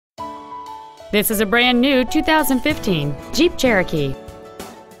This is a brand new 2015 Jeep Cherokee.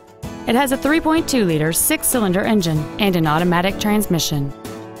 It has a 3.2-liter 6-cylinder engine and an automatic transmission.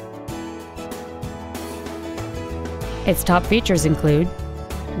 Its top features include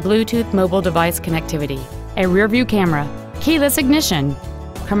Bluetooth mobile device connectivity, a rear-view camera, keyless ignition,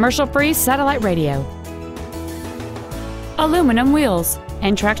 commercial-free satellite radio, aluminum wheels,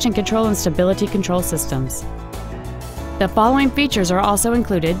 and traction control and stability control systems. The following features are also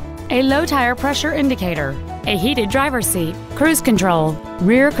included: a low tire pressure indicator, a heated driver's seat, cruise control,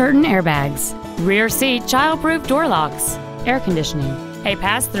 rear curtain airbags, rear seat child-proof door locks, air conditioning, a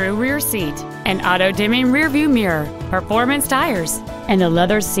pass-through rear seat, an auto-dimming rear-view mirror, performance tires, and the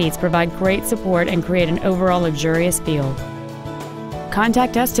leather seats provide great support and create an overall luxurious feel.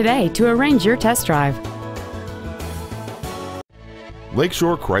 Contact us today to arrange your test drive.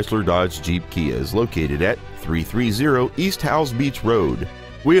 Lakeshore Chrysler Dodge Jeep Kia is located at 330 East Howze Beach Road.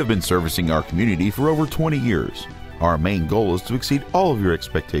 We have been servicing our community for over 20 years. Our main goal is to exceed all of your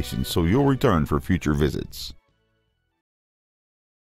expectations so you'll return for future visits.